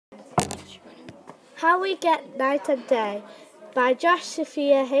How We Get Night and Day by Josh,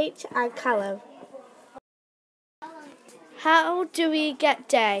 Sofia, H and Callum. How do we get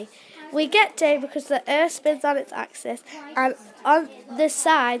day? We get day because the Earth spins on its axis, and on the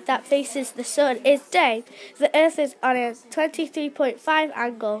side that faces the sun is day. The Earth is on a 23.5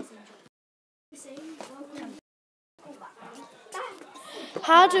 angle.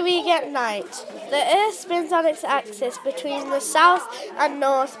 How do we get night? The Earth spins on its axis between the South and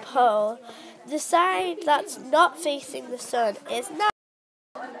North Pole. The side that's not facing the sun is night.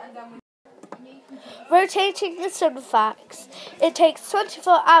 Rotating the sun facts. It takes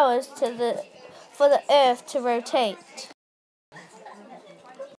 24 hours for the Earth to rotate.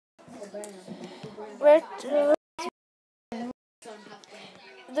 The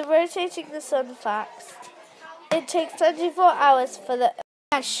rotating the sun facts. It takes 24 hours for the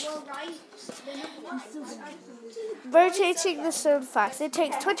Earth. Rotating the sun facts. It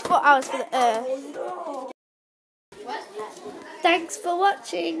takes 24 hours for the Earth. Thanks for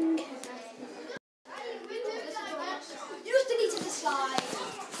watching. You just deleted the slide.